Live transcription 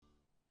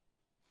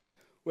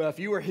Well, if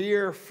you were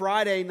here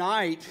Friday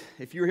night,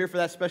 if you were here for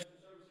that special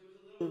service, it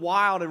was a little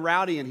wild and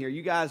rowdy in here.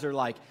 You guys are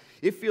like,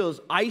 it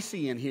feels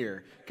icy in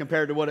here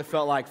compared to what it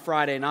felt like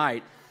Friday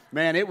night.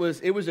 Man, it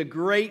was a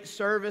great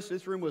service.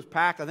 This room was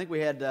packed. I think we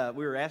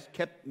were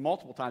kept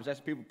multiple times,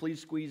 asking people, please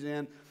squeeze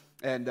in.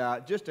 And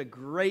just a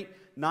great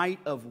night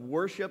of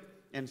worship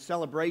and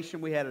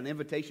celebration. We had an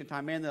invitation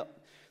time. Man,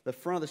 the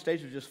front of the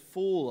stage was just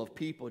full of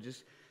people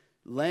just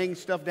laying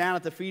stuff down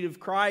at the feet of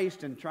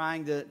Christ and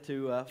trying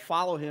to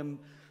follow Him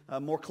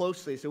more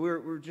closely. So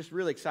we're just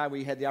really excited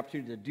we had the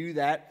opportunity to do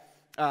that.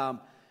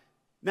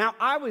 Now,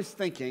 I was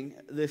thinking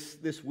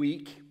this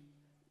week,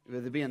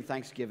 with it being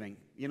Thanksgiving,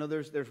 you know,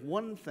 there's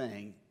one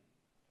thing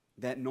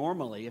that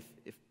normally,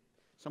 if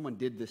someone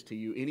did this to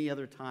you any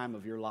other time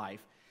of your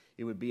life,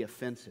 it would be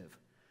offensive.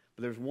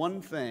 But there's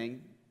one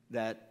thing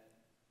that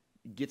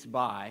gets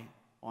by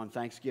on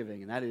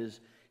Thanksgiving, and that is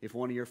if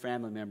one of your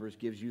family members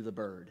gives you the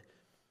bird.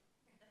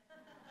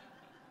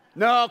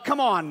 No, come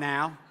on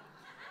now.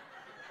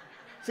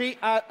 See,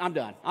 I'm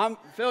done.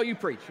 Phil, you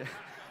preach.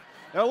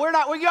 No,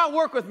 we got to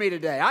work with me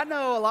today. I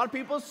know a lot of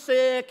people's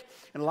sick,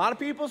 and a lot of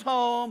people's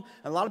home,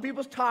 and a lot of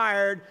people's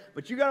tired,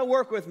 but you got to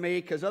work with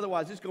me, because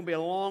otherwise it's going to be a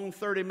long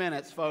 30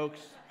 minutes, folks.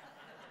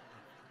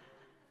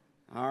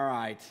 All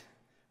right.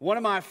 One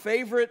of my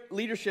favorite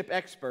leadership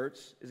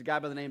experts is a guy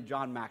by the name of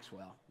John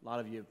Maxwell. A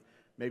lot of you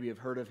maybe have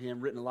heard of him,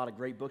 written a lot of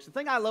great books. The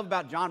thing I love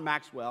about John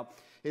Maxwell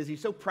is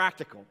he's so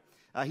practical.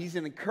 He's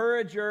an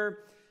encourager.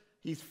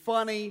 He's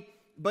funny.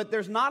 But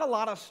there's not a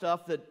lot of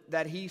stuff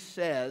that he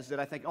says that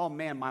I think, oh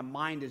man, my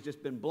mind has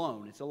just been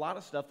blown. It's a lot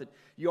of stuff that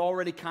you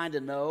already kind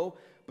of know,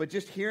 but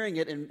just hearing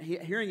it and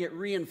hearing it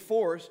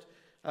reinforced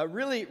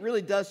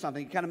really does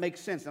something. It kind of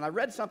makes sense. And I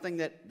read something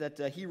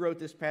that he wrote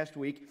this past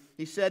week.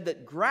 He said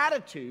that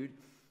gratitude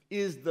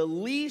is the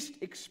least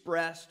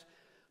expressed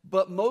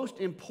but most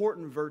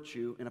important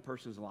virtue in a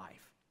person's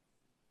life.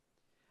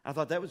 I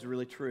thought that was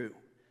really true.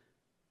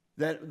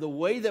 That the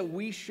way that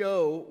we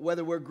show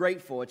whether we're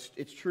grateful,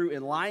 it's true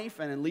in life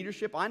and in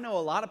leadership. I know a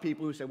lot of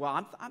people who say,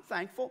 well, I'm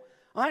thankful.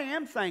 I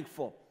am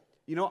thankful.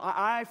 You know,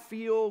 I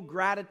feel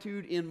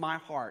gratitude in my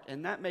heart.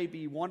 And that may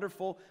be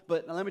wonderful,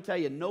 but let me tell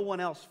you, no one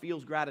else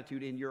feels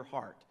gratitude in your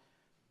heart.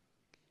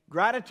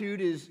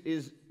 Gratitude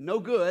is no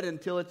good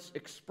until it's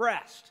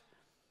expressed.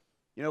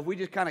 You know, if we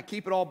just kind of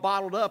keep it all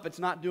bottled up, it's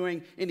not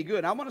doing any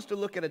good. I want us to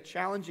look at a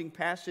challenging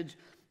passage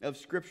of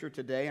Scripture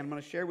today. I'm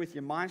going to share with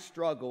you my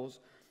struggles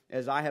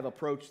as I have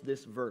approached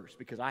this verse,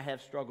 because I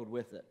have struggled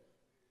with it.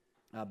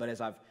 But as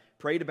I've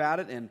prayed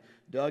about it and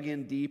dug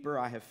in deeper,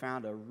 I have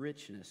found a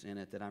richness in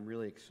it that I'm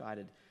really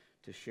excited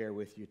to share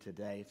with you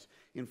today. It's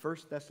in 1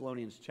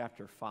 Thessalonians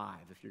chapter 5.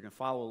 If you're going to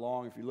follow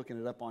along, if you're looking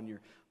it up on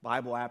your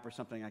Bible app or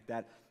something like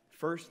that,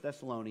 1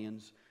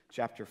 Thessalonians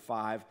chapter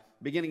 5,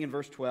 beginning in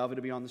verse 12.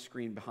 It'll be on the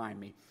screen behind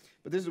me.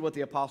 But this is what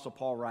the Apostle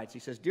Paul writes. He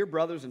says, "Dear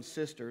brothers and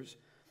sisters,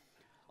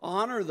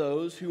 honor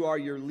those who are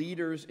your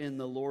leaders in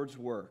the Lord's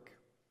work.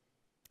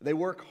 They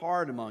work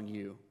hard among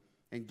you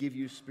and give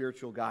you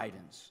spiritual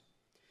guidance.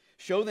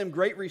 Show them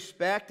great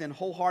respect and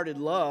wholehearted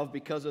love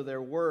because of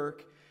their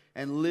work,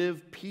 and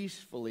live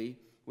peacefully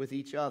with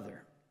each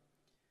other.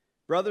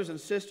 Brothers and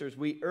sisters,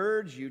 we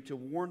urge you to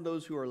warn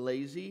those who are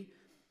lazy,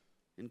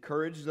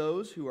 encourage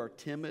those who are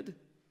timid,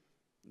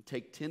 and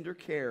take tender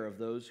care of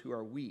those who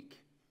are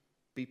weak.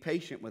 Be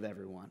patient with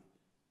everyone.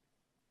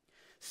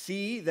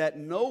 See that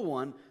no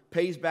one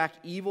pays back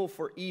evil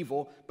for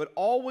evil, but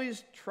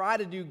always try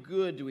to do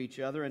good to each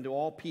other and to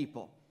all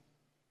people.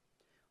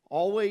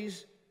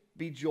 Always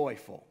be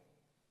joyful.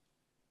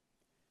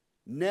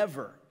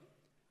 Never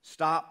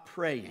stop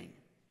praying.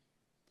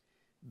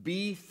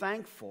 Be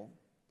thankful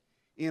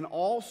in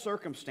all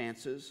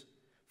circumstances,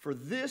 for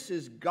this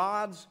is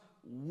God's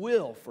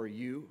will for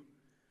you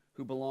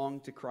who belong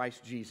to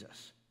Christ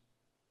Jesus."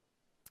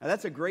 Now,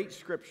 that's a great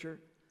scripture,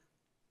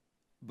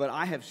 but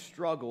I have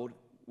struggled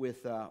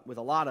with a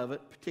lot of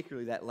it,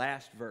 particularly that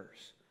last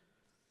verse.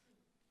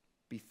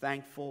 Be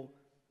thankful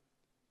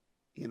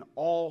in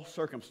all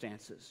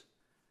circumstances,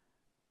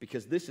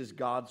 because this is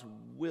God's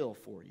will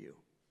for you,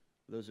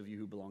 those of you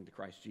who belong to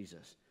Christ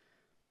Jesus.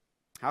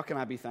 How can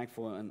I be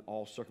thankful in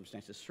all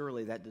circumstances?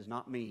 Surely that does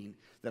not mean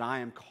that I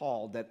am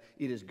called, that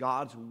it is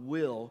God's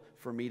will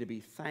for me to be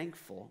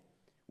thankful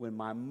when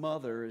my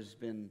mother has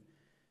been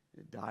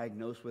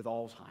diagnosed with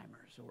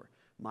Alzheimer's, or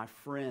my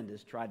friend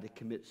has tried to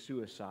commit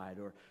suicide,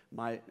 or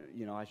I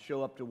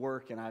show up to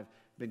work and I've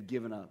been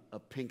given a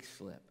pink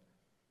slip.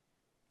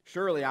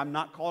 Surely I'm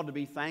not called to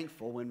be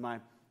thankful when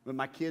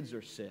my kids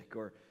are sick,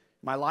 or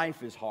my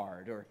life is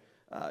hard, or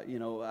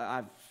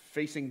I'm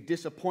facing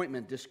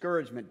disappointment,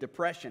 discouragement,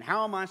 depression.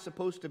 How am I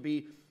supposed to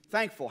be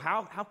thankful?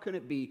 How can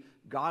it be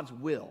God's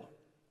will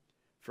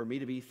for me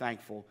to be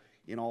thankful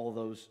in all of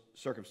those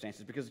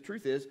circumstances? Because the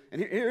truth is, and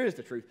here is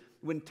the truth,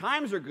 when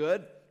times are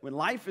good, when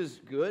life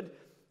is good,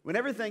 when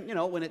everything,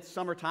 when it's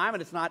summertime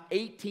and it's not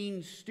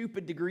 18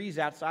 stupid degrees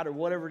outside or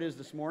whatever it is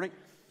this morning,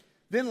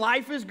 then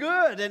life is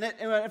good. And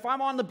if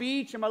I'm on the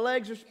beach and my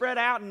legs are spread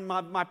out and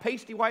my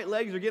pasty white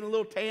legs are getting a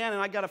little tan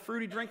and I got a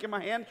fruity drink in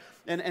my hand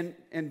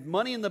and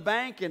money in the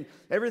bank and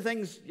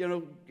everything's,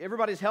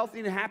 everybody's healthy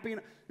and happy,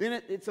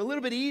 then it's a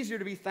little bit easier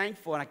to be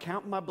thankful, and I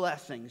count my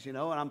blessings, and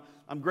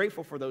I'm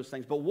grateful for those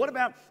things. But what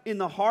about in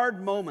the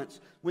hard moments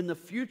when the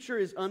future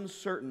is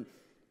uncertain?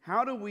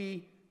 How do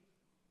we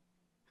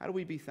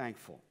be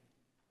thankful?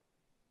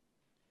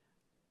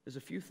 There's a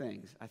few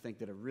things I think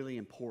that are really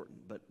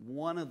important, but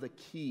one of the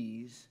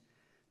keys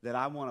that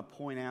I want to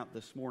point out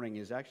this morning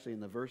is actually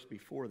in the verse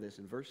before this,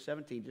 in verse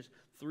 17, just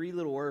 3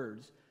 little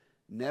words: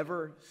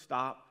 never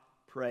stop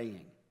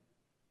praying.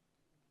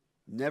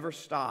 Never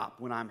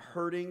stop. When I'm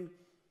hurting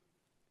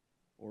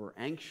or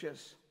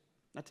anxious,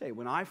 I tell you,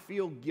 when I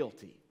feel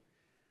guilty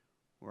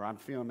or I'm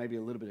feeling maybe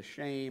a little bit of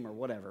shame or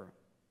whatever,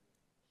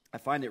 I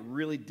find it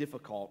really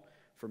difficult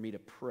for me to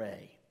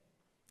pray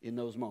in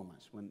those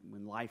moments when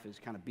life is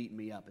kind of beating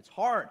me up. It's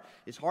hard.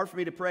 It's hard for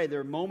me to pray. There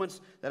are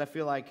moments that I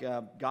feel like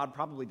God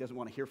probably doesn't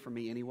want to hear from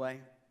me anyway.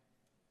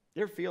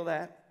 You ever feel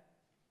that?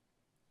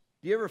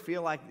 Do you ever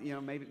feel like,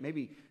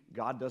 maybe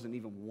God doesn't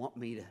even want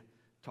me to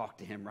talk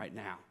to him right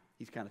now?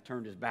 He's kind of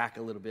turned his back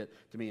a little bit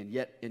to me, and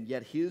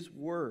yet his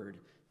word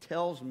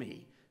tells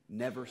me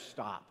never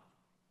stop.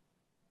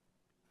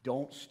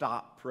 Don't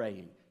stop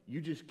praying. You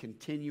just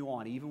continue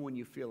on, even when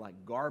you feel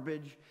like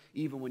garbage,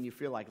 even when you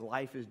feel like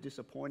life is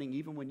disappointing,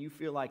 even when you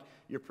feel like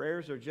your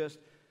prayers are just,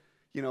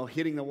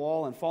 hitting the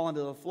wall and falling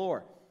to the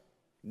floor.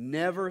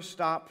 Never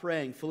stop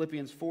praying.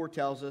 Philippians 4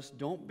 tells us,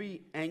 don't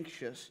be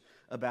anxious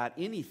about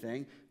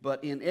anything,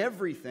 but in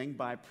everything,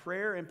 by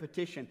prayer and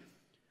petition.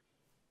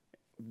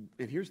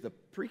 And here's the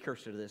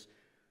precursor to this.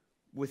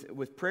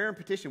 With prayer and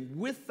petition,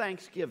 with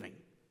thanksgiving,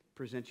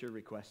 present your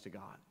request to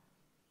God.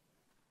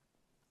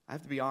 I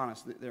have to be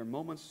honest, there are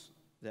moments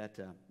that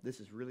this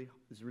is really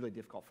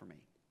difficult for me,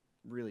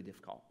 really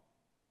difficult.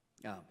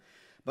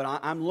 But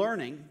I'm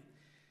learning,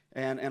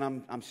 and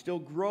I'm still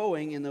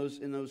growing in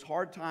those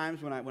hard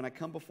times when I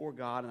come before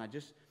God, and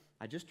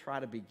I just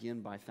try to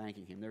begin by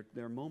thanking him.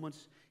 There are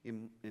moments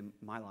in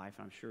my life,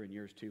 and I'm sure in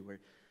yours too, where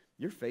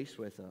you're faced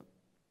with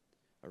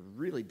a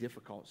really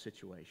difficult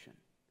situation.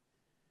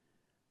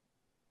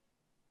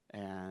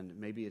 And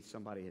maybe it's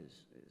somebody is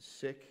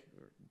sick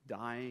or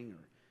dying,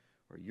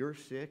 or you're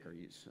sick, or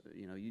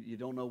you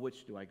don't know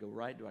which. Do I go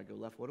right? Do I go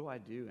left? What do I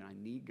do? And I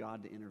need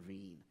God to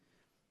intervene.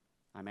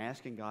 I'm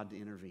asking God to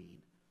intervene.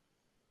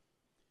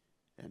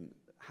 And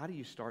how do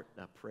you start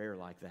a prayer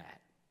like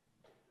that?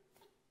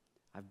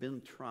 I've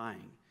been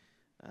trying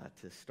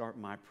to start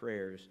my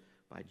prayers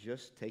by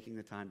just taking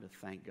the time to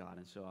thank God.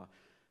 And so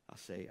I'll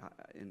say,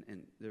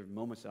 and there are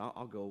moments that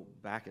I'll go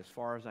back as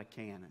far as I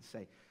can and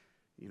say,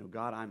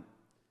 God,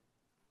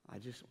 I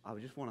just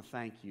want to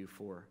thank you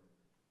for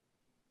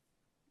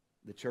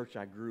the church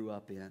I grew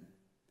up in.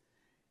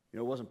 It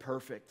wasn't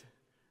perfect,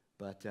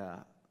 but the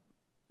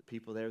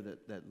people there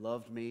that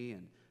loved me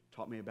and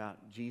taught me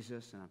about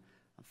Jesus, and I'm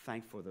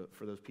thankful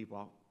for those people.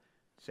 I'll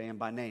say them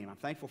by name. I'm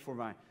thankful for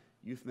my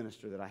youth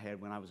minister that I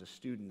had when I was a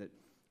student, that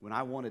when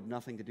I wanted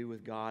nothing to do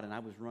with God and I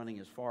was running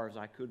as far as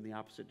I could in the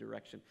opposite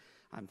direction,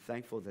 I'm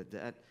thankful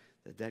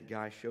that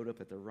guy showed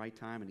up at the right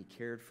time, and he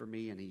cared for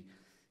me, and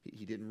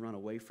he didn't run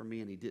away from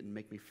me, and he didn't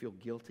make me feel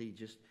guilty.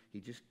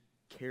 He just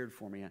cared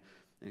for me.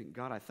 And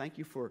God, I thank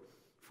you for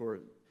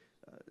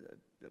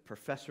the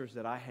professors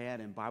that I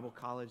had in Bible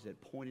college that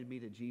pointed me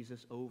to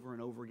Jesus over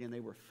and over again. They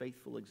were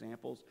faithful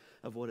examples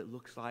of what it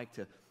looks like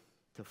to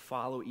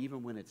follow,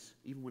 even when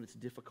it's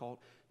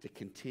difficult, to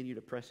continue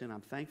to press in.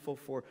 I'm thankful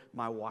for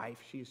my wife.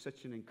 She is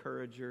such an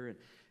encourager,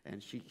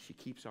 and she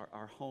keeps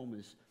our home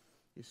is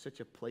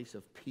such a place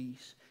of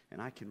peace, and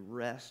I can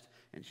rest,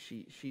 and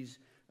she's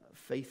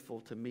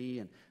faithful to me.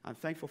 And I'm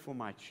thankful for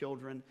my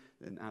children,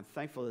 and I'm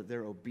thankful that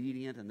they're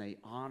obedient and they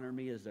honor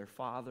me as their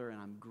father, and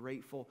I'm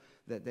grateful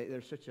that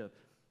they're such a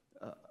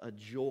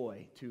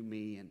joy to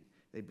me, and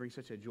they bring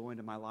such a joy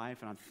into my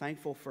life. And I'm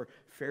thankful for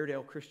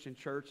Fairdale Christian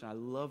Church, and I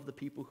love the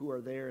people who are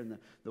there and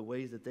the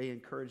ways that they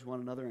encourage one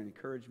another and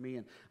encourage me,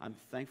 and I'm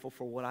thankful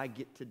for what I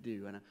get to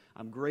do. And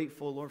I'm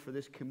grateful, Lord, for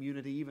this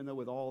community, even though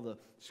with all the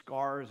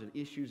scars and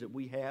issues that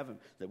we have and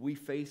that we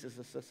face as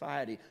a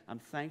society. I'm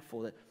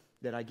thankful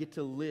that I get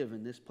to live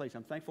in this place.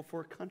 I'm thankful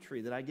for a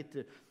country that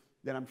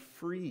I'm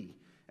free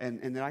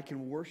and that I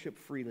can worship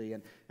freely,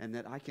 and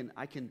that I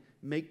can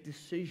make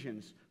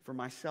decisions for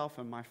myself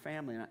and my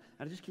family. And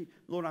I just keep,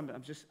 Lord,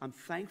 I'm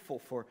thankful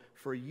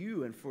for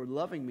you and for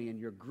loving me and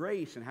your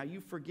grace and how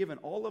you've forgiven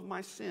all of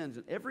my sins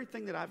and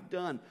everything that I've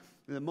done,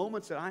 and the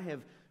moments that I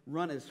have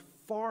run as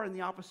far in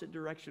the opposite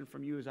direction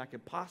from you as I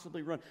could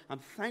possibly run. I'm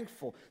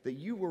thankful that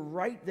you were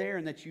right there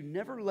and that you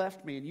never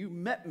left me and you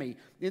met me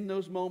in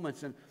those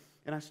moments. And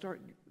I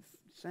start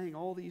saying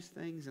all these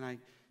things, and I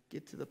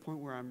get to the point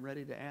where I'm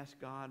ready to ask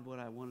God what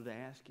I wanted to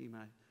ask him.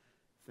 I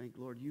think,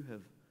 Lord, you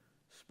have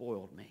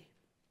spoiled me.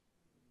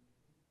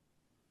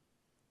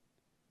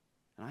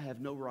 And I have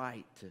no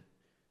right to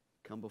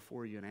come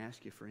before you and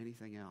ask you for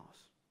anything else.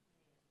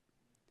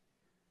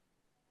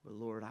 But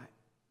Lord,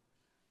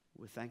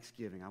 with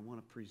thanksgiving, I want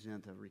to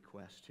present a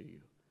request to you.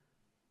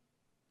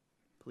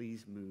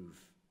 Please move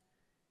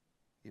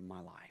in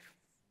my life.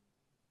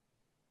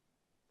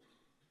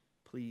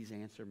 Please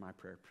answer my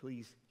prayer.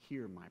 Please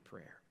hear my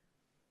prayer.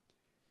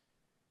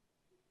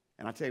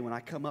 And I tell you, when I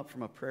come up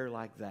from a prayer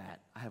like that,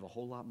 I have a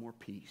whole lot more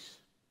peace.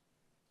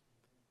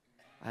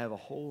 I have a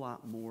whole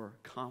lot more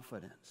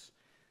confidence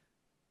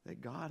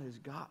that God has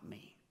got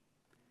me.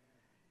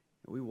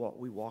 We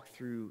walk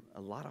through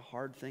a lot of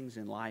hard things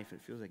in life.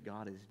 It feels like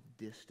God is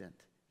distant.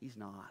 He's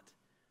not.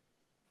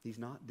 He's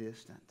not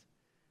distant.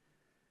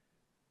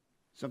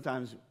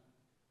 Sometimes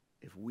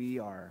if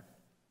we're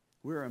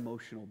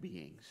emotional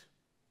beings.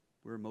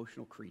 We're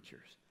emotional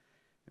creatures.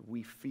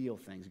 We feel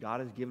things. God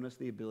has given us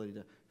the ability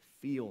to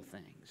feel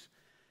things.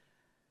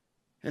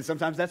 And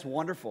sometimes that's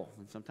wonderful,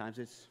 and sometimes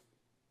it's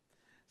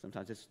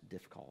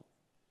difficult.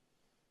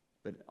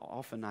 But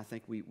often I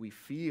think we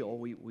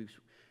feel,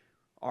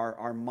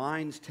 our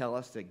minds tell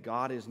us that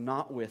God is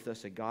not with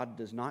us, that God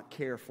does not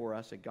care for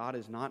us, that God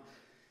is not,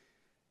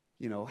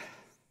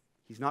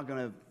 He's not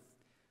going to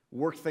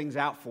work things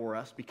out for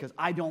us because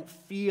I don't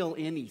feel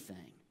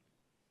anything.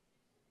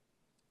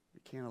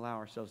 We can't allow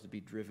ourselves to be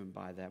driven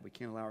by that. We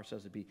can't allow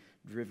ourselves to be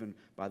driven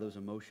by those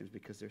emotions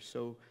because they're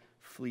so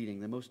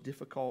fleeting. The most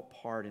difficult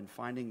part in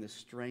finding the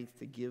strength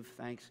to give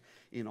thanks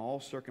in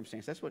all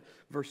circumstances. That's what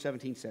verse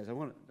 17 says. I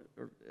want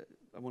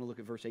to look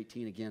at verse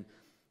 18 again.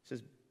 It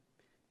says,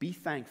 be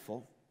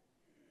thankful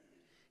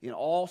in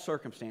all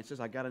circumstances.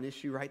 I got an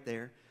issue right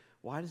there.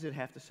 Why does it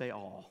have to say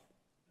all?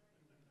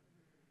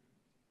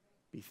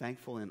 Be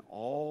thankful in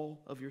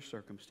all of your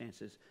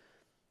circumstances,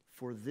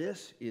 for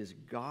this is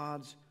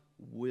God's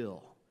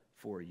will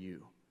for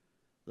you,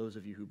 those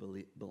of you who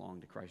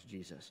belong to Christ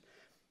Jesus.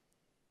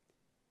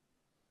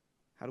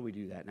 How do we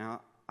do that?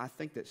 Now, I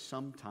think that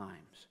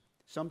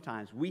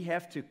sometimes we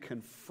have to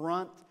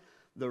confront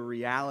the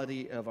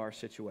reality of our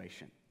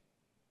situation.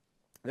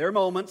 There are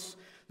moments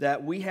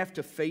that we have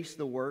to face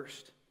the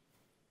worst,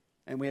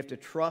 and we have to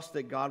trust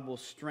that God will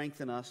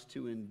strengthen us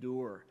to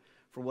endure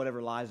for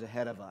whatever lies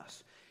ahead of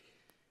us.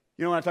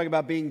 When I talk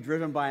about being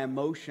driven by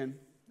emotion,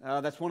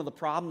 that's one of the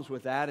problems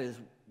with that is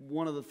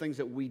one of the things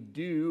that we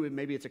do, and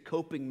maybe it's a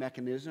coping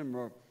mechanism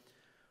or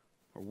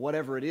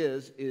whatever it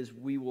is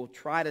we will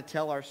try to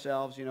tell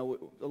ourselves,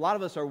 a lot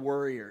of us are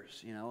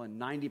worriers,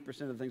 and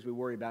 90% of the things we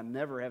worry about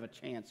never have a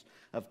chance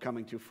of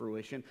coming to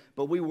fruition,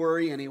 but we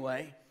worry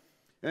anyway.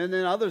 And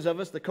then others of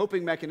us, the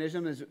coping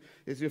mechanism is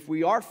if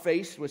we are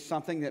faced with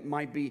something that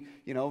might be,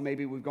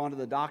 maybe we've gone to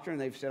the doctor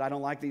and they've said, I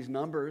don't like these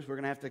numbers, we're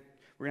going to have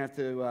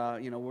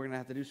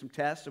to do some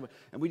tests.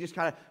 And we just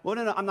kind of,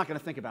 no, I'm not going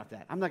to think about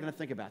that. I'm not going to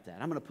think about that.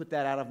 I'm going to put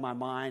that out of my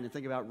mind and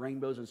think about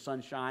rainbows and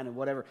sunshine and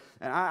whatever.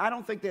 And I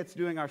don't think that's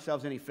doing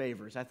ourselves any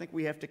favors. I think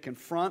we have to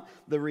confront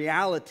the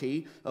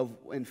reality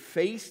and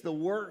face the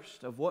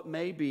worst of what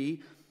may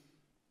be,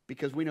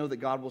 because we know that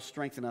God will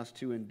strengthen us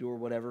to endure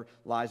whatever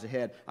lies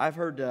ahead. I've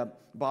heard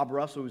Bob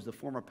Russell, who's the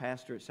former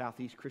pastor at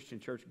Southeast Christian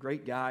Church,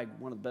 great guy,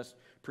 one of the best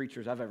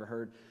preachers I've ever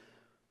heard.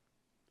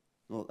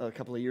 Well, a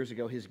couple of years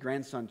ago, his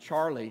grandson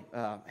Charlie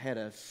had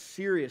a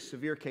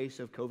severe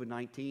case of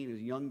COVID-19. He was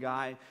a young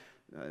guy,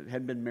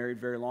 hadn't been married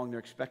very long. They're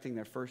expecting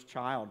their first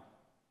child.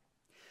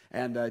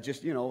 And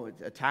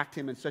attacked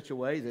him in such a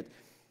way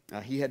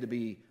that he had to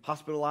be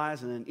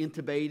hospitalized and then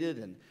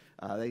intubated. And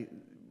it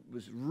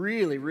was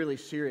really, really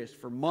serious.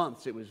 For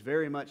months, it was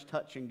very much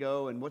touch and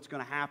go and what's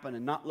going to happen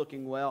and not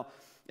looking well.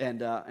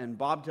 And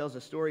Bob tells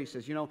a story. He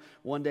says,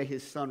 one day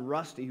his son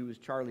Rusty, who was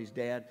Charlie's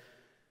dad,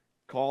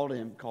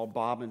 called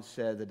Bob and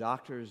said, the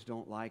doctors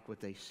don't like what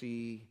they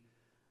see.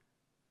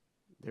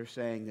 They're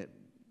saying that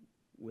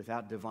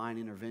without divine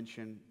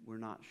intervention, we're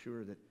not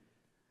sure that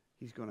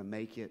he's going to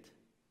make it.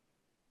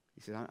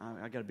 He said,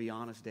 I got to be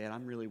honest, Dad,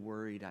 I'm really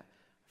worried. I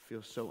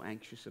feel so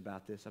anxious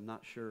about this. I'm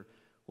not sure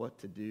what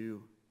to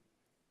do.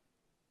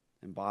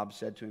 And Bob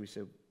said to him, he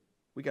said,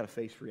 we got to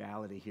face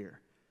reality here.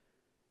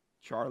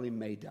 Charlie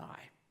may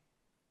die.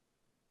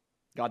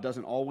 God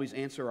doesn't always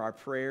answer our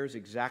prayers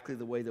exactly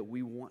the way that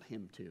we want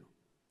him to.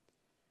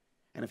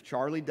 And if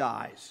Charlie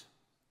dies,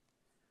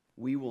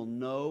 we will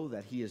know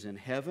that he is in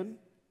heaven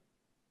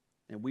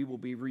and we will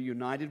be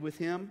reunited with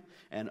him.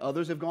 And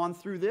others have gone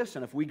through this,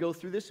 and if we go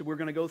through this, we're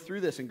going to go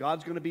through this, and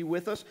God's going to be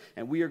with us,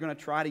 and we are going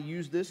to try to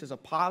use this as a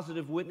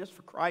positive witness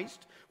for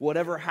Christ,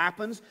 whatever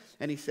happens.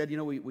 And he said,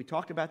 we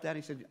talked about that.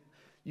 He said,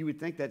 you would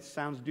think that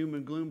sounds doom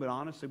and gloom, but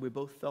honestly, we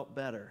both felt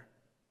better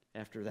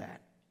after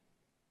that.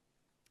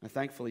 And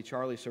thankfully,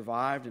 Charlie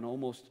survived and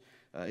almost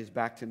is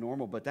back to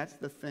normal. But that's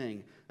the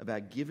thing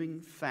about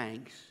giving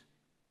thanks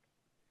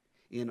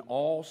in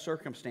all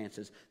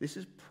circumstances. This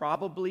is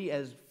probably,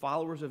 as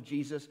followers of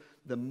Jesus,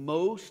 the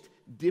most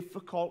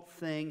difficult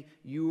thing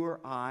you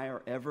or I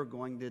are ever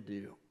going to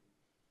do.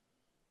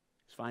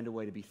 Is find a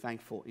way to be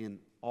thankful in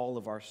all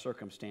of our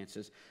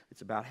circumstances.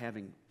 It's about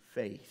having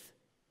faith.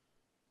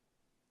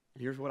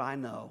 And here's what I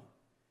know.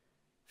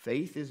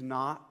 Faith is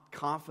not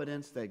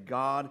confidence that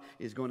God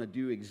is going to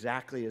do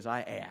exactly as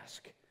I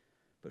ask.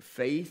 But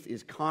faith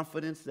is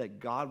confidence that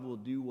God will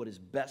do what is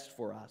best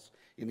for us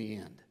in the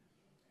end.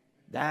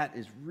 That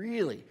is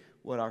really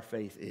what our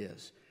faith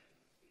is.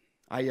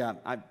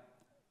 I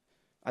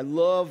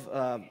love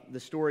the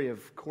story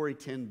of Corrie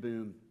ten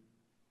Boom.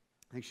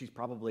 I think she's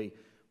probably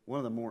one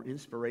of the more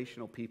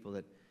inspirational people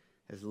that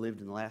has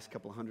lived in the last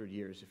couple of hundred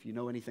years. If you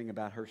know anything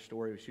about her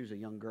story, she was a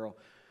young girl.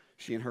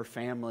 She and her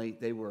family,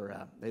 they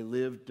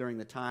lived during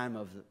the time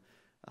of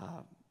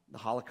the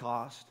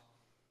Holocaust,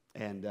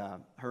 and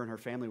her and her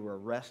family were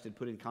arrested,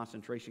 put in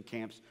concentration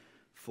camps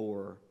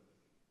for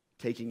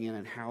taking in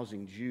and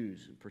housing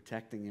Jews and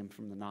protecting them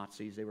from the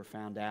Nazis. They were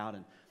found out,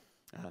 and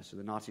so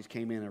the Nazis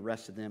came in and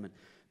arrested them.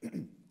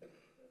 And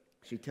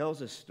she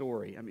tells a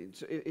story. I mean,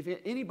 so if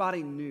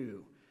anybody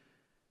knew,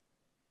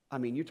 I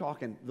mean, you're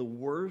talking the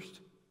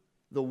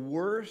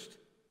worst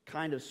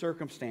kind of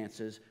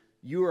circumstances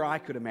you or I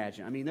could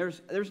imagine. I mean,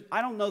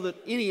 I don't know that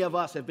any of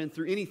us have been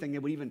through anything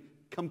that would even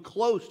come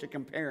close to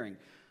comparing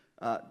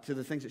to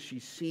the things that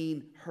she's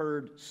seen,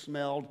 heard,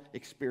 smelled,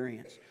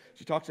 experienced.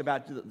 She talks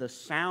about the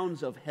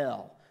sounds of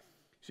hell.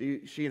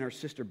 She and her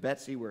sister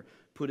Betsy were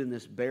put in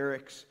this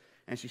barracks,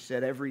 and she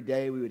said every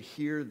day we would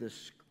hear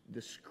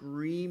the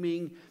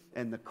screaming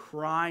and the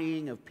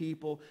crying of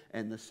people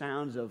and the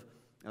sounds of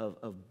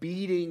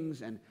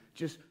beatings and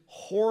just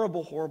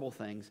horrible, horrible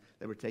things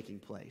that were taking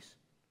place.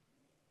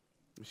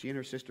 And she and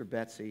her sister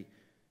Betsy,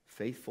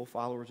 faithful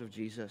followers of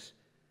Jesus,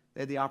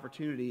 they had the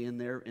opportunity in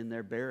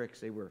their barracks.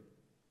 They were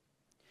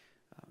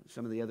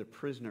some of the other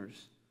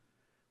prisoners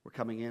were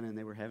coming in, and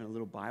they were having a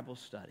little Bible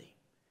study.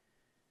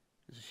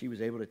 And so she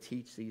was able to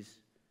teach these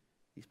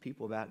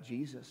people about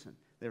Jesus, and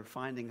they were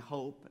finding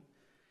hope.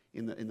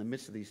 And in the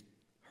midst of these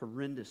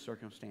horrendous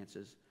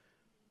circumstances,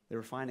 they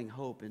were finding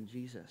hope in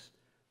Jesus.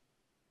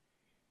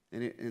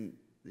 And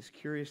this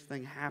curious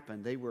thing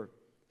happened. They were,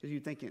 because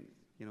you're thinking,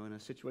 in a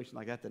situation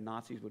like that, the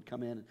Nazis would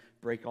come in and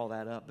break all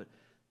that up, but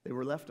they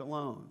were left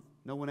alone.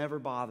 No one ever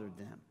bothered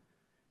them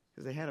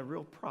because they had a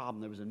real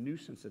problem. There was a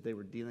nuisance that they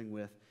were dealing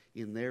with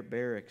in their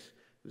barracks.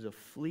 It was a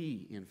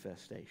flea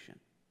infestation.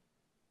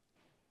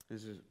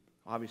 This is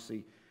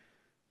obviously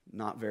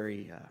not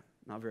very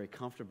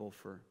comfortable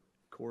for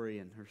Corrie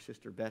and her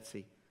sister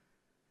Betsy.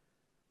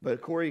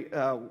 But Corrie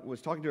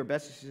was talking to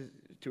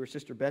her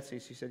sister Betsy.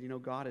 She said,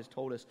 God has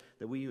told us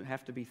that we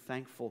have to be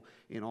thankful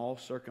in all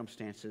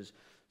circumstances.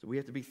 So we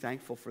have to be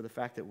thankful for the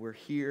fact that we're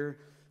here.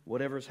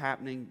 Whatever's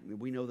happening,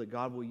 we know that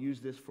God will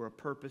use this for a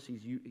purpose.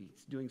 He's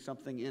doing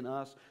something in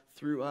us,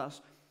 through us.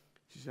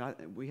 She said,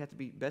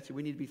 Betsy,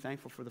 we need to be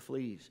thankful for the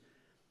fleas.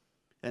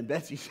 And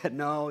Betsy said,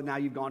 no, now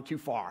you've gone too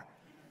far.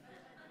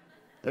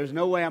 There's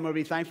no way I'm going to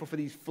be thankful for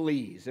these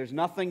fleas. There's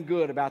nothing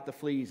good about the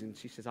fleas. And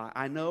she says,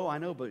 I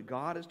know, but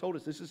God has told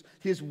us this is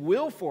His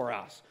will for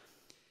us,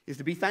 is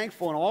to be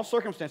thankful in all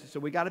circumstances. So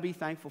we got to be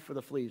thankful for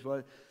the fleas.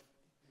 Well,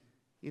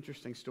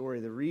 interesting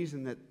story. The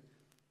reason that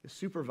the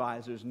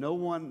supervisors, no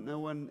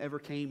one ever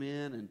came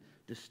in and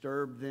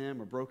disturbed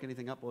them or broke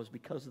anything up was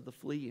because of the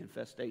flea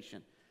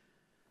infestation.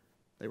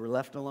 They were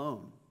left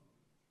alone.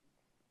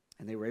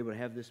 And they were able to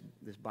have this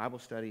Bible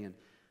study, and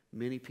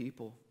many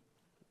people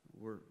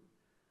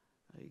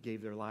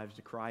gave their lives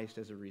to Christ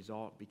as a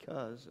result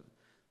because of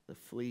the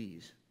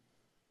fleas.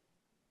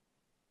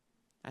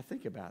 I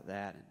think about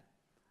that.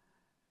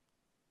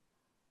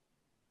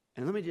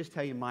 And let me just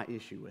tell you my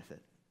issue with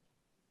it.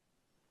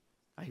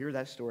 I hear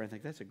that story, I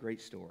think that's a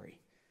great story.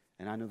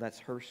 And I know that's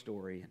her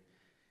story. And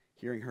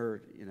hearing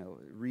her,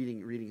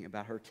 reading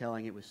about her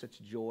telling it with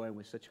such joy and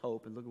with such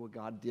hope, and look at what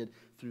God did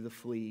through the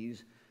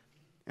fleas.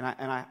 And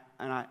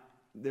I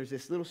there's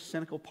this little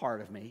cynical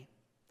part of me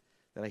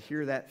that I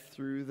hear that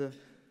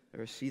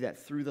or see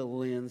that through the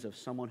lens of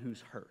someone who's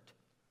hurt,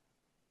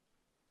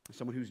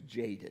 someone who's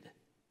jaded.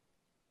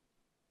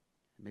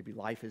 Maybe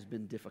life has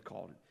been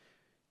difficult.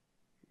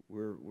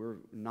 We're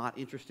not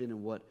interested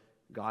in what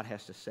God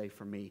has to say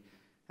for me.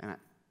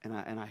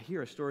 And I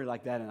hear a story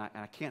like that, and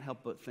I can't help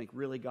but think,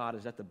 really, God,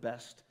 is that the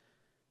best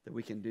that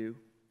we can do?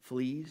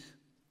 Fleas?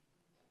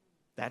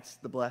 That's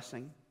the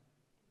blessing.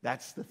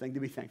 That's the thing to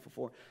be thankful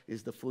for,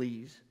 is the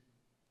fleas.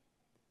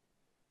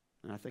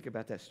 And I think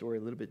about that story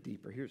a little bit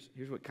deeper.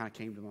 Here's what kind of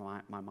came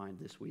to my mind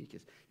this week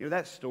is,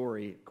 that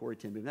story, Corrie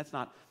ten Boom, that's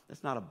not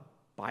a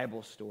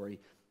Bible story.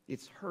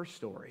 It's her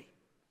story.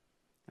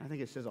 And I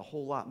think it says a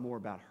whole lot more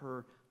about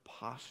her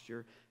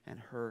posture and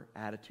her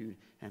attitude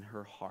and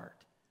her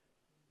heart.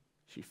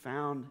 She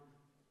found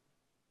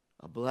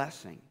a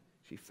blessing.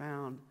 She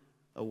found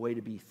a way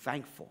to be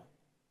thankful,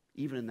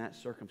 even in that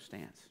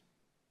circumstance.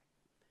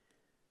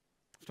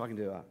 I was talking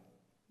to one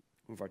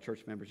of our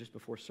church members just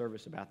before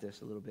service about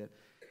this a little bit.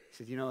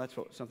 He said, that's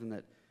something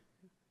that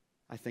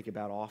I think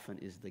about often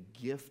is the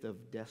gift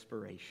of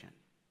desperation.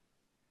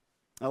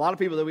 A lot of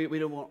people that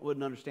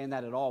wouldn't understand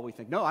that at all. We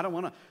think, no, I don't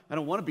want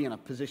to be in a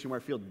position where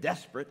I feel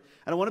desperate.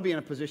 I don't want to be in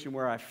a position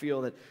where I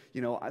feel that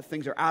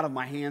things are out of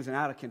my hands and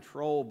out of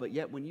control. But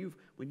yet, when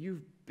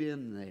you've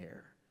been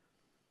there,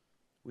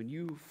 when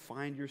you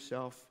find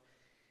yourself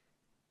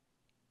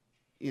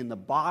in the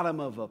bottom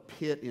of a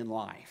pit in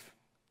life,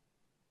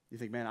 you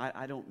think, man,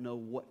 I don't know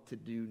what to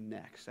do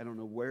next. I don't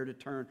know where to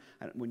turn.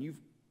 When you've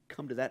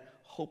come to that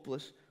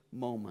hopeless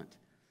moment,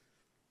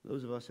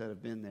 Those of us that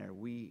have been there,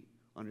 we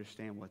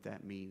understand what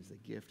that means, the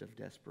gift of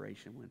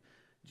desperation when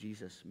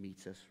Jesus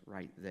meets us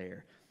right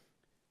there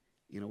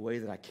in a way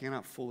that I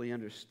cannot fully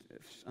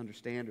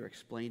understand or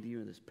explain to you,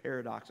 in this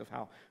paradox of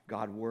how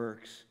God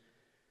works.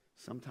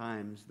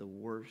 Sometimes the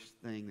worst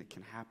thing that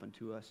can happen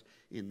to us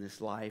in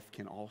this life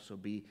can also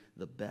be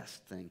the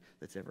best thing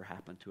that's ever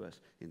happened to us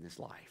in this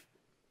life.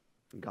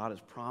 And God has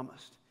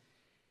promised.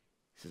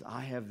 He says,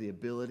 I have the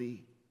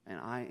ability, and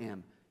I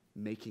am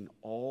making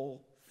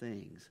all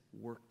things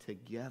work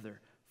together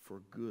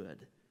for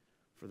good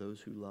for those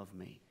who love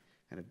me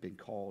and have been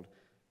called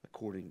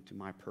according to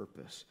my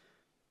purpose.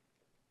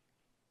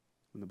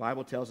 When the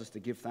Bible tells us to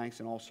give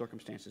thanks in all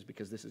circumstances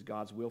because this is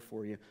God's will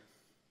for you,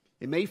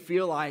 it may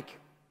feel like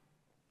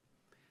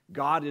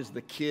God is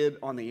the kid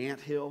on the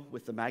anthill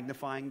with the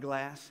magnifying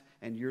glass,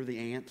 and you're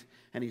the ant,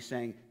 and he's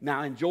saying,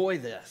 now enjoy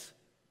this.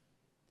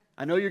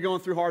 I know you're going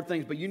through hard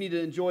things, but you need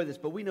to enjoy this.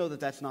 But we know that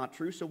that's not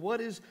true. So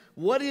what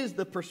is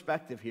the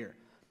perspective here?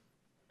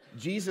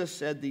 Jesus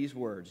said these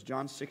words.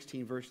 John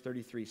 16, verse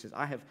 33 says,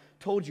 I have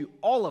told you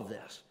all of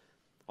this,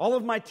 all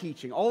of my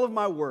teaching, all of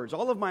my words,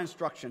 all of my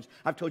instructions.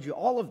 I've told you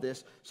all of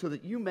this so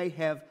that you may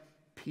have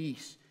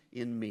peace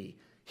in me.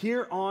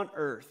 Here on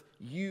earth,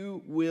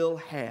 you will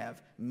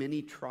have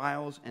many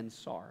trials and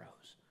sorrows.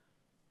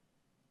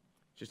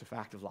 It's just a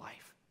fact of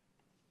life.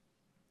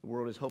 The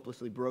world is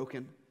hopelessly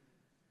broken.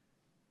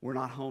 We're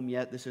not home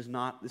yet. This is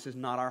not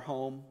our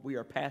home. We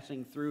are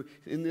passing through.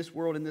 In this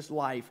world, in this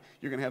life,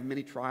 you're going to have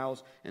many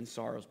trials and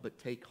sorrows. But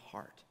take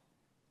heart,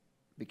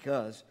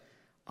 because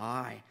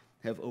I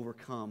have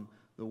overcome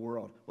the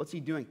world. What's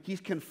he doing?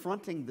 He's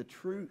confronting the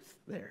truth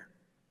there.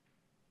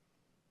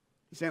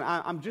 He's saying,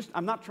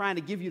 I'm not trying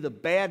to give you the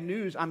bad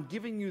news. I'm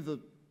giving you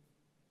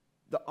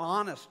the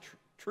honest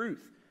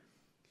truth.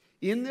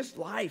 In this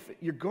life,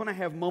 you're going to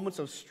have moments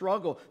of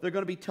struggle. They're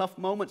going to be tough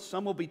moments.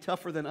 Some will be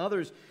tougher than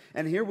others.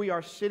 And here we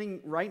are sitting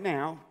right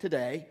now,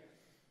 today,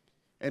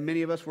 and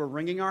many of us were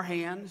wringing our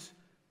hands,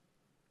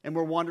 and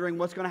we're wondering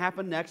what's going to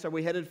happen next. Are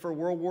we headed for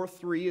World War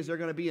III? Is there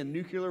going to be a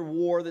nuclear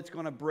war that's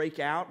going to break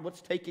out?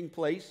 What's taking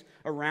place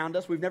around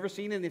us? We've never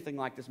seen anything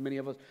like this, many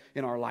of us,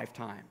 in our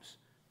lifetimes.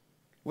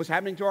 What's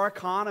happening to our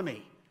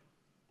economy?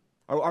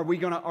 Are we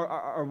going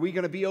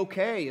to be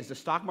okay? Is the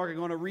stock market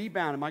going to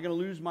rebound? Am I going to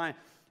lose my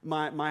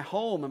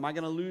home? Am I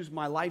going to lose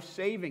my life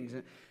savings?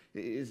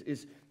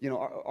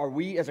 Are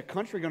we as a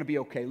country going to be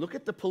okay? Look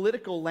at the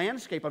political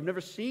landscape. I've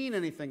never seen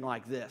anything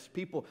like this.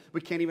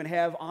 We can't even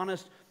have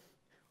honest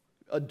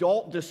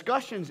adult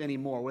discussions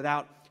anymore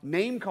without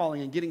name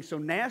calling and getting so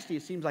nasty.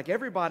 It seems like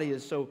everybody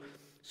is so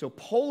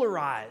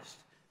polarized.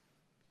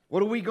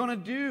 What are we going to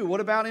do?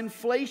 What about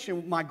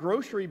inflation? My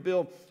grocery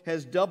bill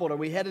has doubled. Are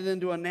we headed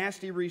into a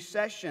nasty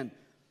recession?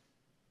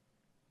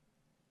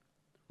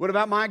 What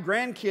about my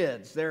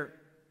grandkids? They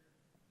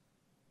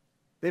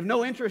have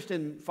no interest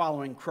in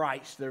following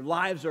Christ. Their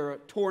lives are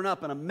torn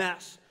up and a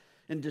mess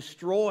and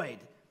destroyed.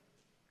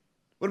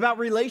 What about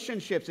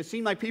relationships? It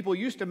seemed like people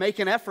used to make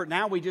an effort.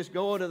 Now we just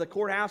go to the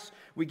courthouse,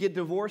 we get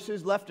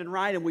divorces left and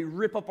right, and we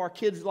rip up our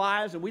kids'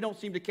 lives, and we don't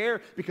seem to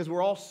care because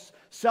we're all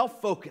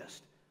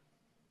self-focused.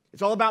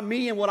 It's all about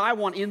me and what I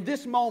want in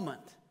this moment.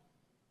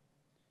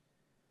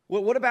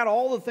 What about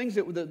all the things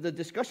that the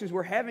discussions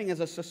we're having as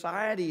a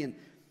society, and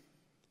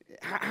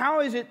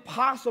how is it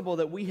possible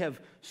that we have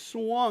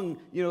swung,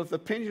 if the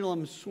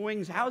pendulum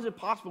swings, how is it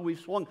possible we've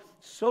swung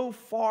so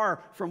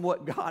far from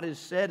what God has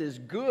said is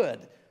good,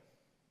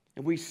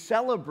 and we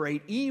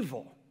celebrate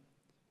evil?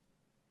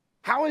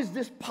 How is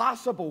this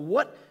possible?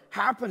 What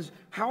happens?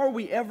 How are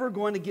we ever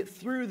going to get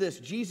through this?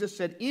 Jesus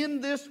said,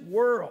 in this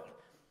world,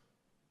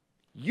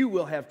 you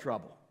will have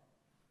trouble.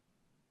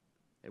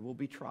 There will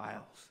be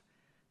trials.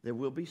 There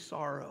will be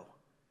sorrow.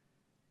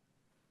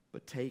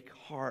 But take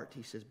heart.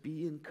 He says,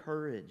 be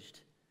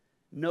encouraged.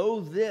 Know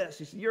this.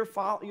 He said,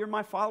 you're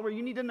my follower.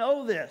 You need to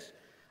know this.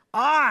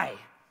 I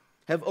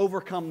have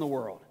overcome the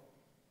world.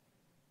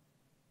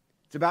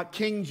 It's about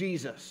King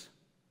Jesus.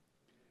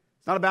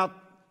 It's not about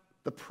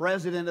the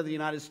President of the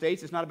United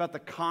States. It's not about the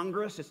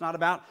Congress. It's not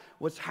about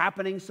what's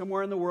happening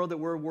somewhere in the world that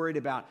we're worried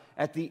about.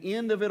 At the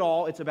end of it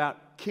all, it's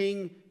about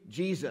King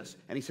Jesus.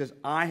 And he says,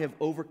 I have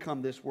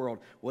overcome this world.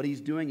 What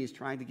he's doing is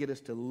trying to get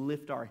us to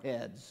lift our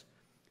heads.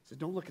 He says,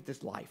 don't look at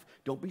this life.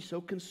 Don't be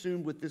so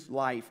consumed with this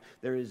life.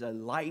 There is a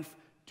life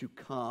to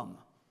come.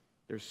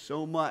 There's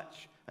so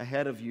much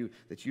ahead of you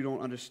that you don't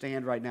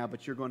understand right now,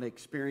 but you're going to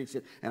experience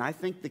it. And I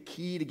think the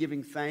key to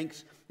giving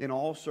thanks in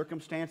all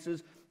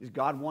circumstances is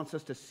God wants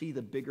us to see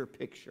the bigger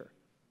picture.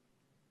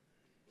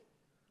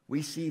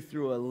 We see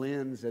through a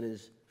lens that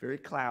is very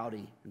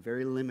cloudy and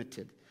very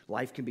limited.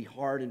 Life can be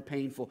hard and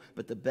painful,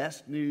 but the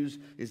best news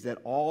is that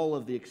all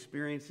of the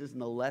experiences and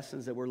the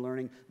lessons that we're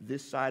learning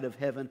this side of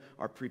heaven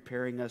are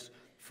preparing us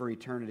for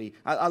eternity.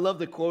 I love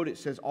the quote. It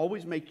says,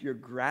 always make your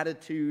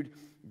gratitude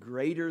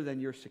greater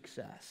than your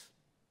success.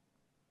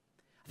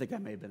 I think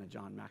that may have been a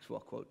John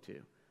Maxwell quote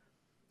too.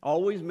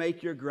 Always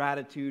make your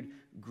gratitude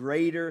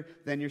greater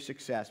than your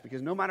success,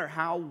 because no matter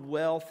how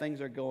well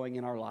things are going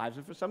in our lives,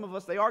 and for some of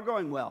us they are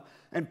going well,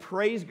 and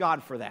praise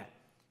God for that.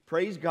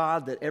 Praise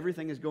God that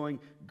everything is going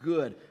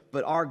good.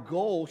 But our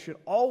goal should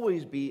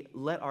always be,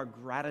 let our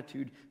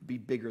gratitude be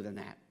bigger than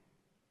that.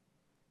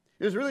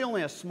 There's really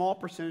only a small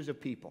percentage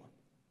of people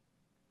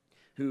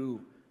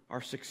who are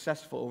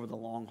successful over the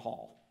long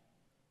haul.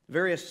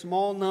 Very a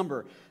small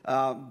number.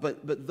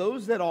 But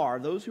those that are,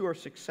 those who are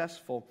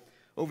successful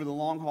over the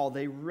long haul,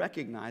 they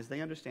recognize,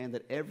 they understand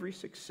that every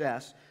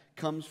success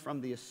comes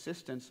from the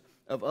assistance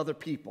of other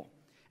people.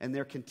 And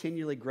they're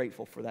continually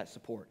grateful for that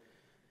support.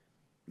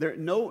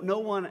 None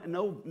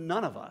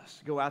of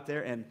us go out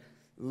there and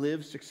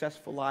live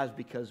successful lives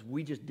because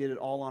we just did it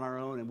all on our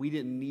own and we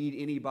didn't need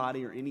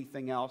anybody or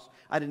anything else.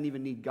 I didn't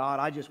even need God.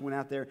 I just went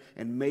out there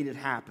and made it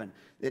happen.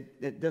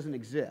 It doesn't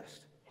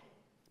exist.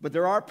 But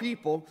there are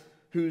people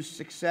whose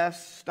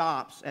success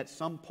stops at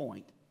some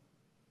point.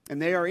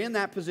 And they are in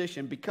that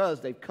position because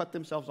they've cut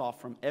themselves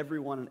off from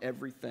everyone and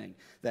everything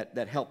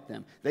that helped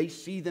them. They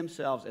see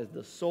themselves as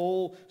the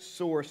sole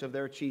source of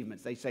their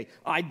achievements. They say,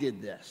 I did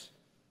this.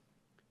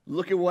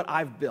 Look at what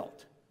I've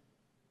built.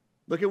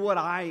 Look at what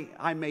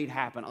I made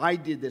happen. I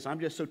did this.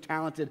 I'm just so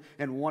talented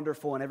and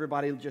wonderful, and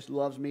everybody just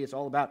loves me. It's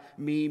all about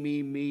me,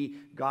 me, me.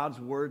 God's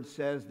word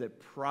says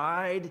that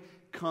pride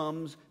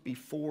comes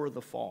before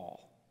the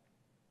fall.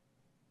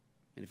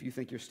 And if you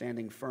think you're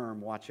standing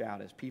firm, watch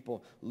out. As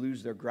people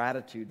lose their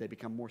gratitude, they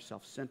become more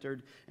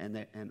self-centered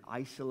and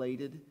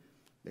isolated.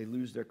 They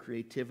lose their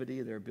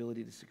creativity, their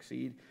ability to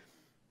succeed.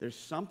 There's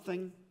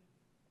something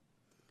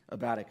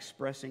about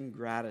expressing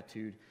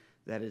gratitude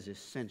that is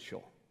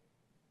essential.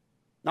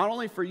 Not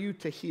only for you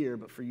to hear,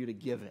 but for you to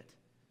give it.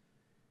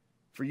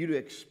 For you to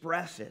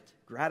express it.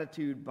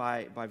 Gratitude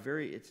by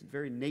its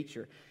very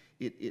nature,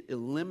 it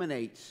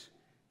eliminates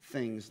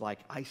things like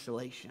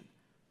isolation.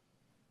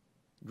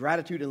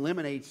 Gratitude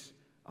eliminates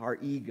our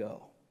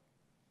ego,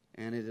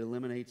 and it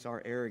eliminates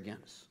our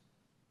arrogance.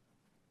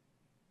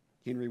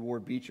 Henry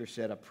Ward Beecher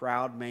said, a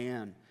proud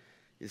man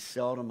is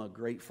seldom a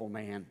grateful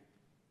man,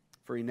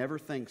 for he never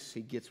thinks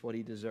he gets what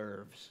he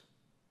deserves.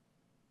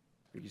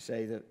 You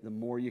say that the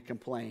more you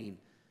complain,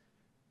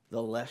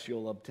 the less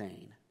you'll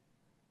obtain.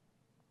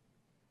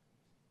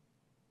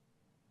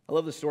 I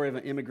love the story of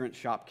an immigrant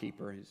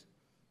shopkeeper.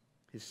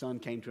 His son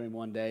came to him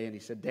one day and he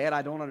said, Dad,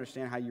 I don't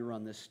understand how you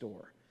run this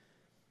store.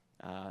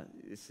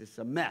 It's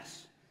a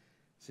mess.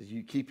 He says,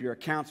 you keep your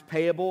accounts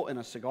payable in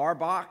a cigar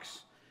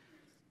box.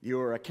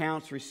 Your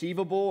accounts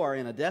receivable are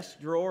in a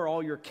desk drawer.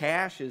 All your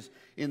cash is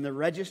in the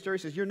register. He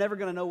says, you're never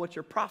going to know what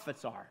your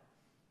profits are.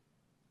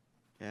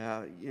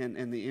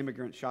 And the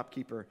immigrant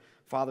shopkeeper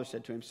father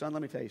said to him, son,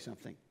 let me tell you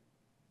something.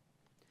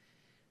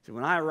 So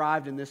when I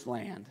arrived in this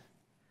land,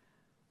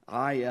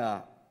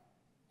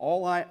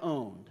 all I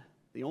owned,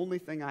 the only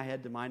thing I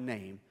had to my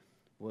name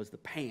was the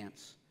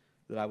pants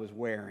that I was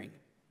wearing.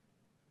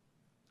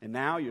 And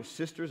now your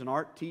sister's an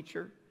art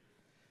teacher,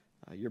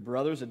 your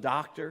brother's a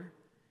doctor,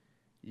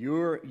 you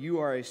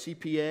are a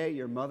CPA,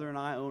 your mother and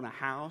I own a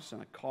house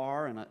and a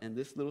car and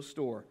this little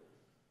store.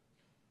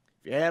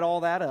 If you add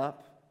all that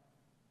up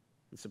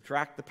and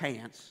subtract the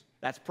pants,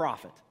 that's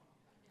profit.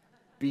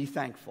 Be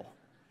thankful.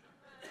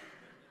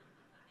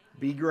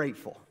 Be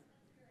grateful.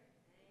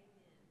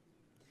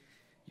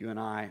 You and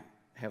I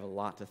have a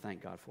lot to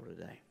thank God for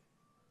today.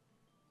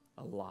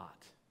 A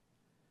lot.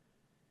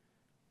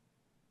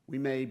 We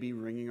may be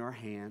wringing our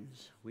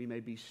hands. We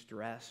may be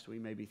stressed. We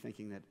may be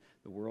thinking that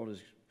the world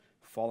is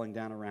falling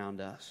down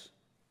around us.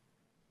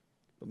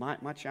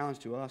 But my challenge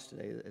to us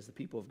today as the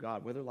people of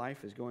God, whether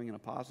life is going in a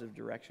positive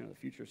direction or the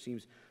future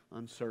seems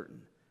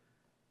uncertain,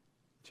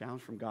 the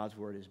challenge from God's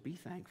word is be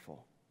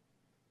thankful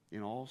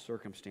in all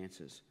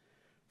circumstances,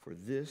 for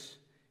this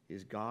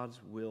is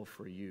God's will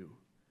for you,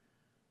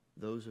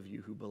 those of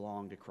you who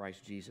belong to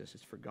Christ Jesus.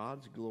 It's for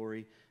God's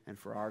glory and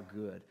for our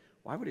good.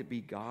 Why would it be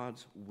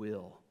God's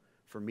will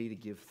for me to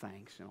give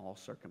thanks in all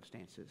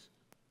circumstances?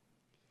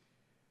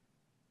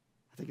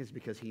 I think it's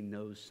because he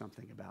knows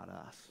something about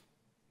us.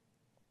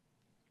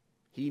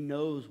 He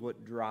knows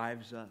what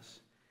drives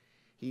us.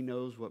 He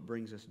knows what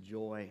brings us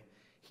joy.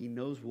 He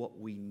knows what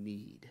we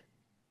need.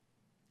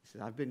 He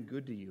said, I've been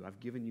good to you. I've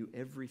given you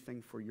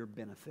everything for your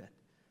benefit.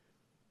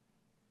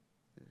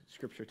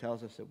 Scripture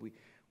tells us that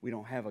we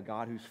don't have a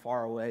God who's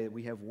far away.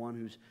 We have one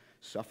who's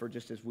suffered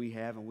just as we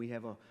have, and we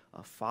have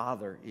a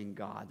Father in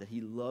God, that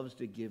he loves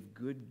to give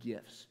good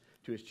gifts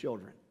to his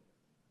children.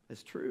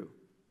 That's true.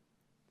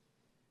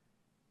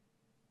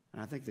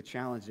 And I think the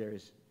challenge there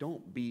is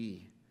don't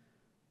be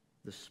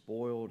the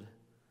spoiled,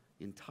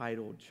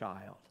 entitled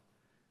child,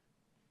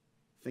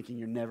 thinking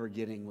you're never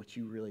getting what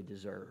you really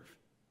deserve.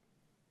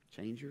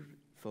 Change your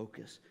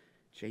focus.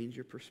 Change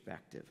your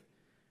perspective.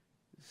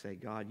 Say,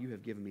 God, you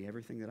have given me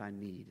everything that I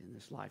need in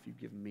this life. You've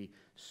given me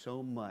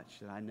so much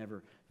that I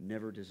never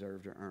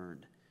deserved or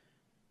earned.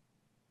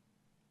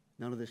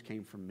 None of this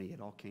came from me. It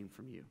all came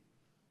from you.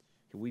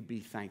 Can we be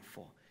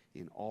thankful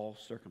in all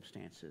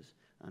circumstances?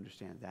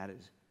 Understand that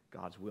is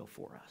God's will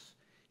for us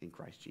in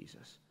Christ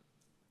Jesus.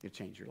 It'll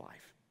change your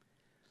life.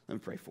 Let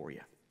me pray for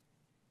you.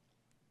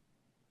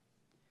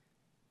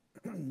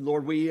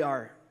 Lord,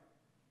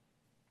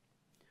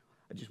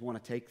 I just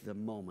want to take the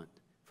moment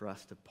for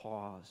us to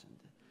pause and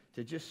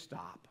to just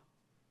stop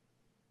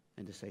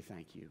and to say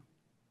thank you.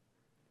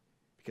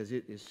 Because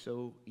it is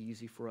so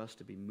easy for us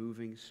to be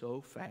moving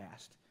so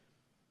fast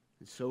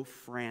and so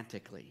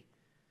frantically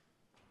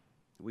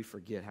that we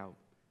forget how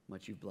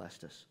much you've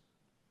blessed us.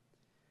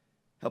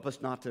 Help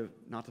us not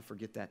to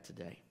forget that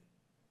today.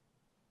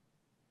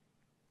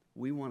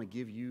 We want to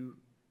give you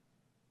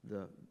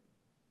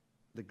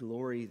the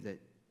glory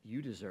that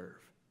you deserve.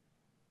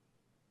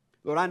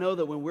 Lord, I know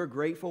that when we're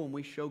grateful, when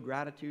we show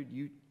gratitude,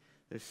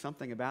 there's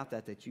something about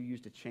that you use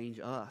to change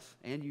us,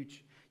 and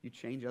you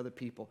change other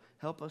people.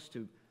 Help us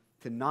to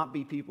not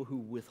be people who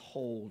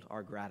withhold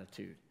our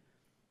gratitude,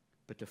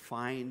 but to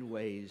find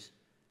ways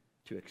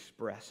to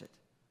express it,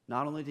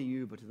 not only to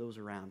you, but to those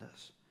around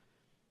us.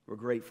 We're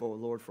grateful,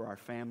 Lord, for our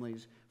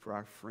families, for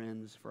our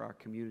friends, for our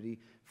community,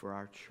 for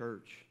our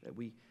church, that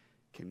we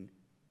can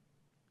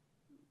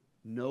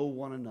know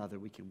one another,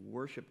 we can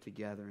worship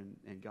together,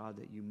 and God,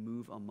 that you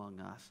move among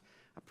us.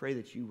 I pray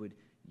that you would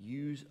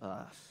use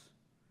us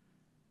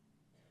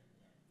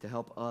to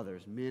help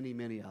others, many,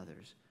 many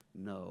others,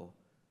 know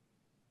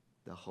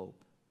the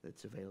hope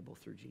that's available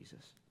through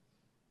Jesus.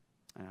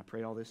 And I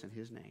pray all this in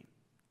his name.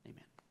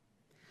 Amen.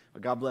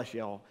 Well, God bless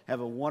you all.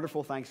 Have a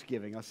wonderful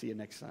Thanksgiving. I'll see you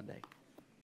next Sunday.